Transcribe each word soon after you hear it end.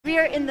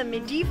here in the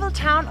medieval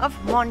town of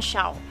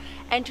Monschau.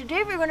 And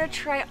today we're going to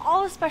try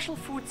all the special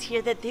foods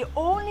here that they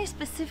only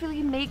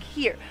specifically make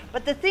here.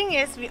 But the thing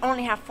is, we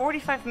only have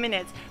 45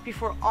 minutes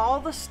before all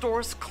the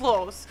stores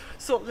close.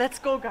 So let's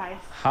go, guys.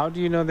 How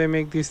do you know they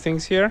make these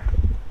things here?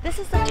 This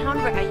is the town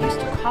where I used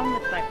to come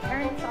with my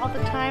parents all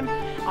the time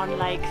on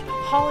like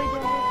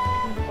holidays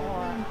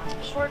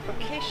or short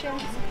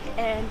vacations.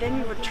 And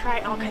then we would try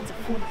all kinds of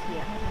foods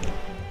here.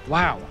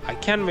 Wow, I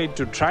can't wait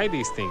to try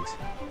these things.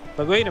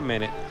 But wait a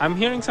minute, I'm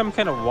hearing some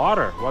kind of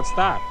water. What's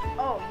that?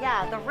 Oh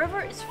yeah, the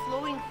river is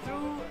flowing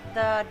through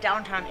the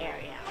downtown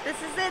area. This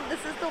is it,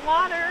 this is the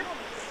water.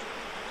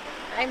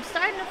 I'm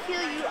starting to feel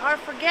you are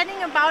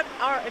forgetting about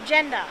our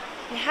agenda.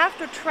 We have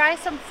to try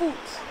some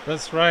foods.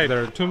 That's right,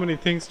 there are too many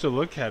things to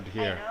look at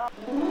here.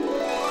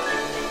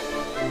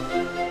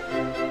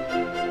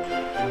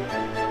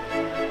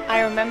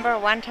 I remember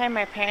one time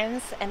my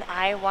parents and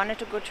I wanted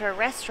to go to a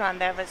restaurant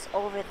that was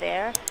over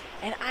there,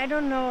 and I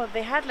don't know,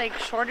 they had like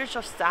shortage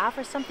of staff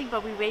or something,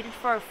 but we waited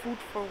for our food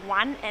for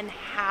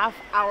 1.5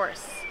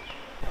 hours.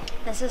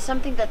 This is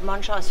something that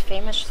Monschau is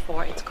famous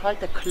for. It's called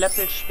the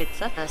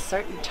Klöppelspitze, a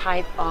certain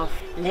type of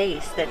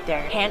lace that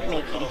they're hand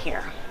making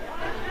here.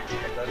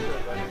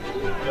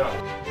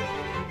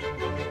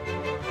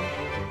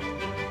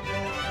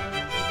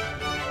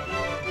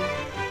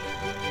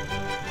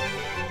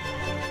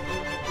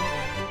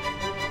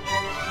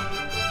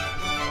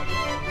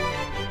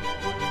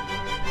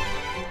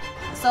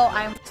 So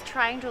I'm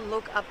trying to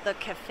look up the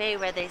cafe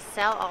where they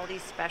sell all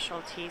these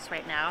specialties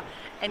right now.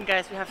 And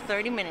guys, we have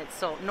 30 minutes,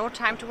 so no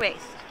time to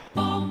waste.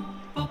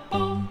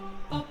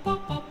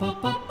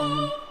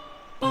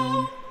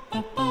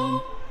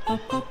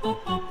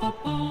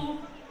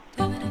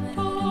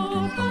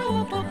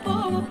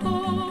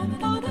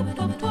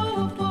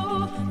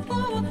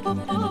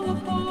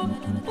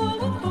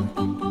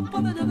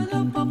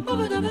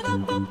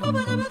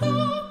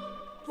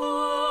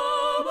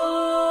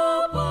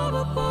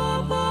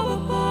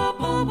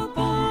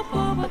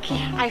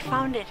 I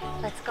found it.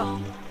 Let's go.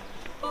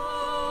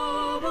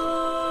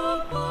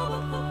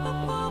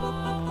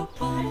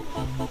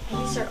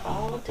 These are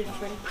all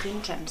different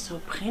printen. So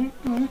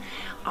printen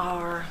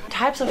are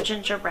types of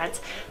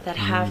gingerbreads that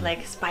have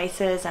like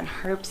spices and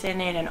herbs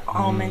in it and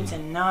almonds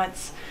and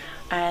nuts.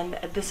 And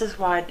this is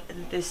what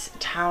this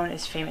town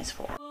is famous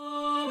for.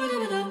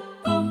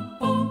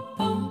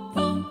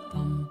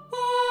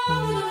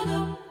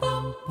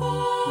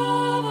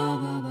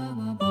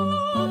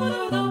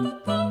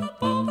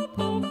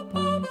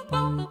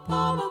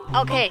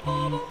 Okay,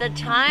 the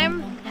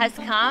time has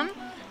come.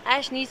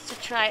 Ash needs to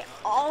try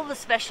all the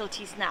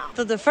specialties now.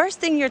 So the first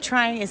thing you're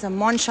trying is a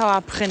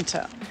Monschauer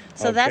Printe.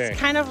 So that's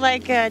kind of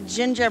like a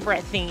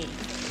gingerbread thingy.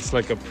 It's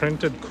like a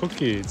printed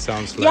cookie, it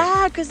sounds like.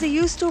 Yeah, because they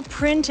used to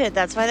print it.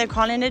 That's why they're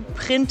calling it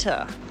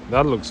Printe.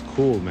 That looks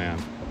cool, man.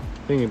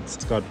 I think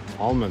it's got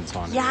almonds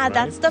on it. Yeah, right?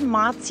 That's the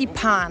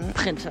Marzipan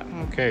Printe.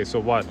 Okay, so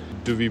what?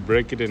 Do we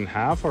break it in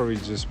half or we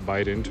just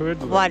bite into it?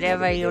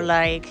 Whatever you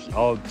like.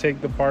 I'll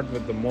take the part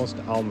with the most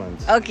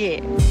almonds.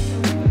 Okay.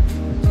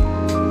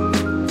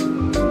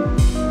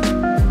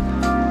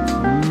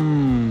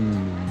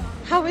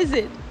 How is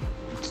it?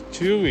 It's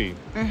chewy.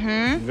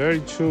 Very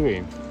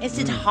chewy. Is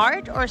it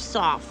hard or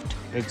soft?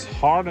 It's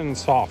hard and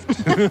soft.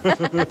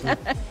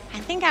 I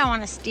think I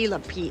want to steal a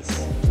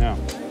piece. Yeah.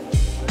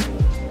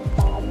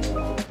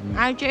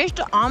 I taste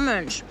the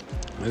almonds.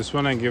 This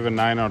one I give a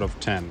 9 out of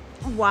 10.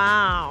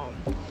 Wow.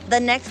 The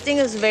next thing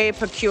is very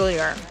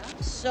peculiar.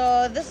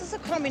 So this is a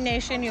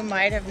combination you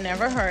might have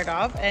never heard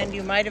of and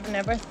you might have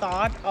never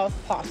thought of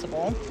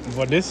possible.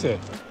 What is it?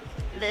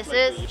 This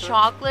is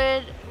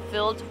chocolate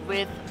filled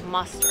with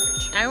mustard.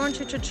 I want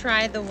you to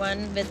try the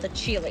one with the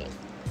chili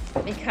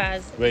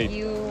because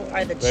you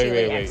are the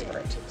chili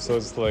expert. So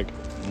it's like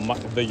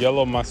the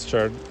yellow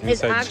mustard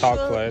inside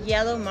chocolate. It's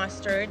yellow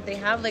mustard. They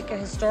have like a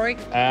historic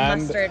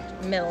mustard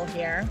mill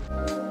here.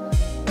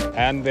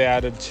 And they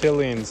added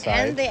chili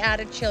inside. And they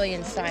added chili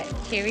inside.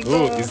 Here we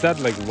go. Ooh, is that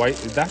like white?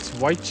 That's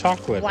white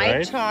chocolate, right?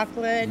 White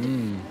chocolate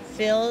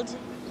filled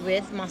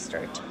with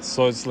mustard.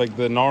 So it's like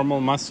the normal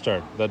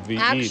mustard that we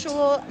eat.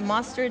 Actual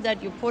mustard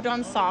that you put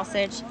on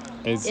sausage.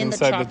 It's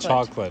inside the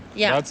chocolate.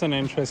 Yeah. That's an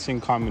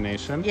interesting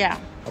combination. Yeah.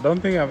 I don't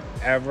think I've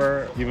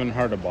ever even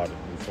heard about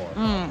it before.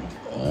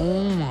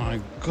 Oh my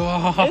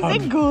God.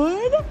 Is it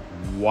good?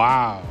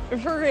 Wow.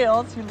 For real,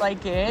 if you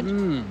like it.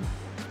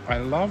 I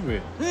love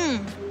it.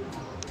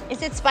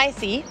 Is it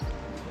spicy?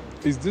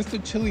 Is this the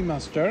chili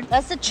mustard?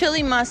 That's the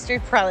chili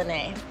mustard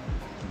praline.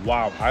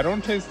 Wow, I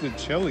don't taste the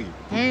chili,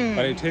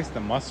 but I taste the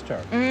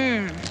mustard.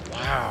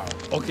 Wow.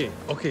 Okay.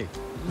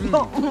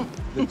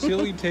 The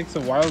chili takes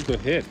a while to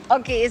hit.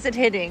 Okay, is it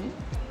hitting?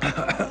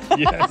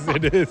 Yes,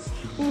 it is.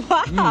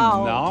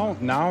 Wow.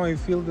 Now I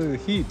feel the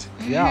heat.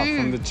 Yeah,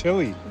 from the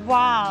chili.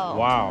 Wow.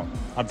 Wow.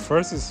 At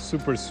first it's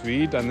super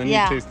sweet and then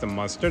you taste the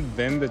mustard,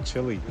 then the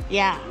chili.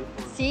 Yeah.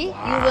 See,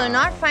 you will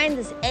not find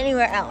this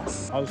anywhere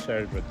else. I'll share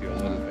it with you a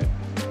little bit.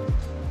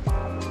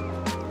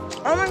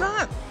 Oh my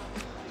God.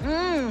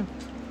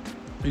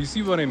 You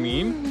see what I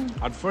mean?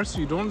 At first,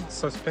 you don't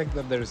suspect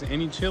that there's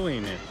any chili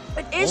in it.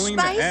 It is Only in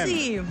the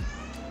spicy. end.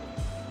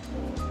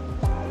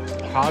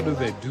 How do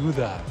they do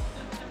that?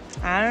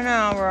 I don't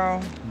know,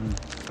 bro.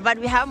 But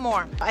we have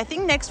more. I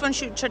think next one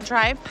should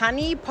try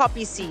honey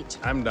poppy seed.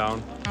 I'm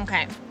down.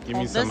 Okay. Give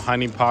me some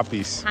honey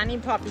poppies. Honey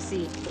poppy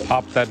seed.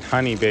 Pop that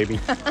honey, baby.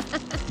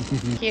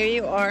 Here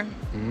you are.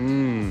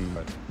 Mmm.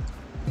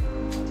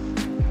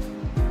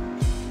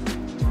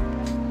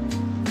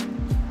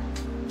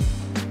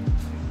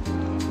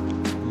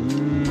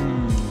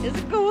 Is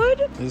it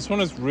good? This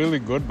one is really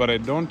good, but I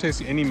don't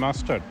taste any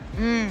mustard.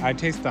 I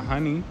taste the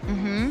honey.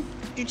 Do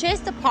you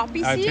taste the poppy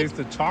seed? I taste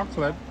the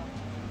chocolate.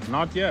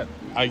 Not yet.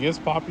 I guess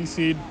poppy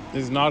seed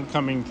is not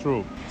coming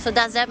through. So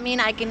does that mean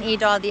I can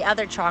eat all the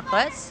other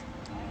chocolates?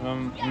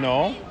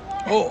 No.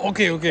 Oh,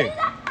 okay.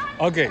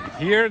 Okay,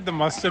 here the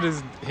mustard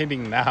is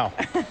hitting now.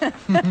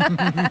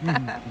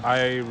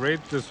 I rate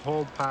this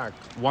whole pack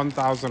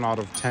 1,000 out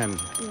of 10.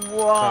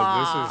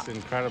 Wow. So this is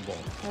incredible.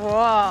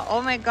 Wow.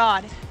 Oh my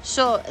God.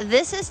 So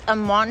this is a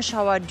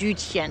Monschauer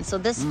Dütchen. So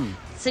this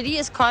city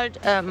is called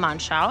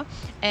Monschau,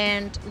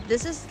 and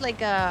this is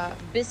like a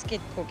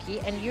biscuit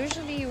cookie, and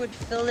usually you would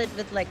fill it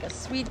with like a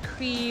sweet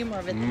cream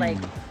or with like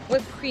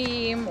whipped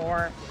cream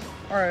or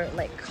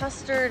like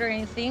custard or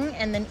anything,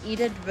 and then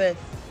eat it with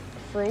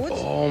fruit.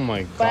 Oh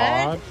my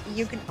God. But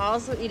you can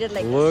also eat it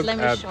like Look a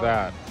slimmy at short.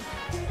 that.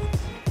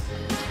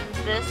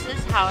 This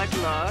is how it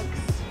looks,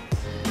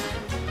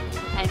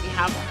 and you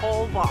have a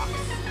whole box.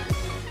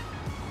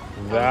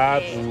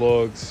 That Okay.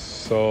 looks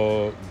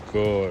so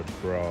good,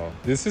 bro.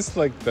 This is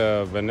like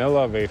the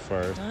vanilla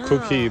wafer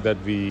cookie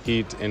that we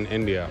eat in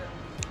India.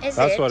 Is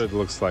That's it? what it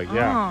looks like,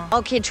 yeah. Oh.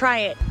 Okay, try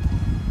it.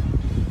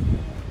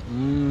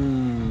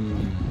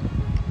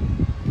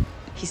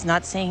 He's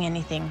not saying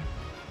anything,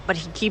 but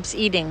he keeps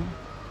eating.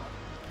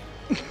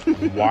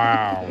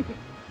 Wow.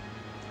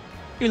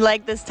 You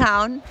like this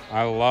town?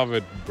 I love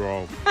it,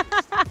 bro.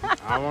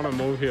 I want to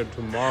move here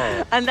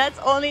tomorrow. And that's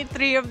only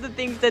 3 of the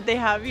things that they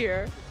have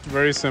here.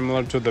 Very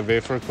similar to the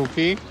wafer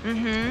cookie,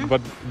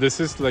 but this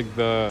is like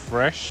the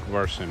fresh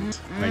version.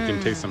 Like you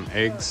can taste some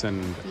eggs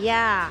and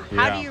Yeah.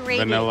 How do you rate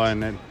vanilla it?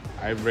 in it.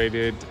 I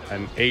rated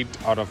an 8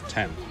 out of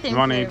 10. Same You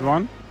want to eat flavor.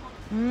 one?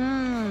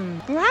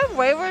 You have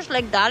wafers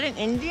like that in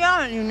India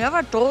and you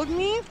never told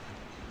me?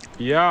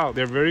 Yeah,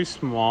 they're very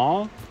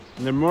small.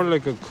 They're more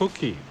like a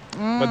cookie,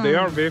 but they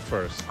are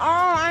wafers.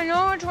 Oh, I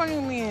know which one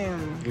you mean.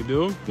 You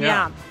do?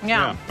 Yeah.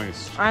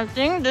 Nice. I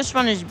think this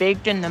one is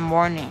baked in the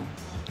morning,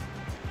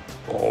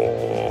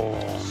 Oh,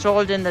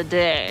 sold in the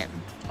day.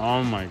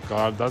 oh my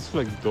God, that's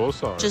like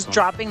dosa. or Just something.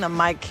 dropping the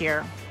mic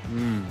here.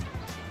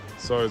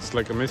 So it's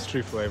like a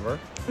mystery flavor.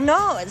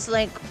 No, it's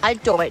like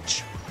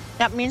Altdeutsch.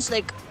 That means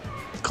like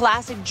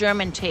classic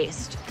German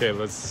taste. Okay,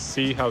 let's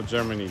see how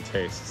Germany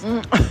tastes.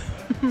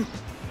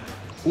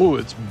 Ooh,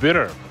 it's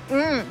bitter.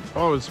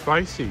 Oh, it's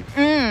spicy.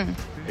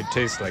 It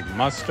tastes like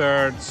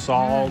mustard,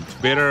 salt,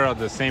 bitter at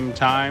the same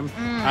time,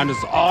 and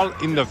it's all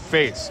in the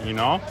face, you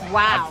know?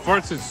 Wow. At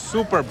first, it's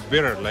super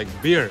bitter, like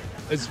beer.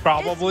 It's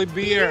probably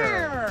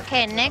beer.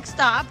 Okay, next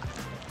up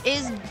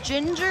is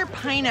ginger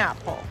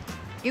pineapple.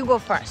 You go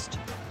first.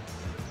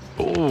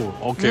 Oh,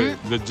 okay.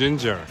 The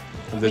ginger.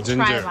 The We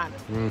ginger. try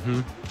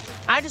one.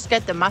 I just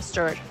get the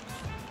mustard.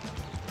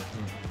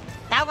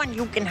 That one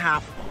you can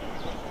have.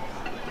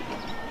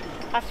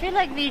 I feel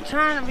like we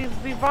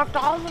walked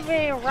all the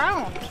way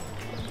around.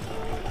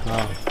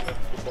 Oh.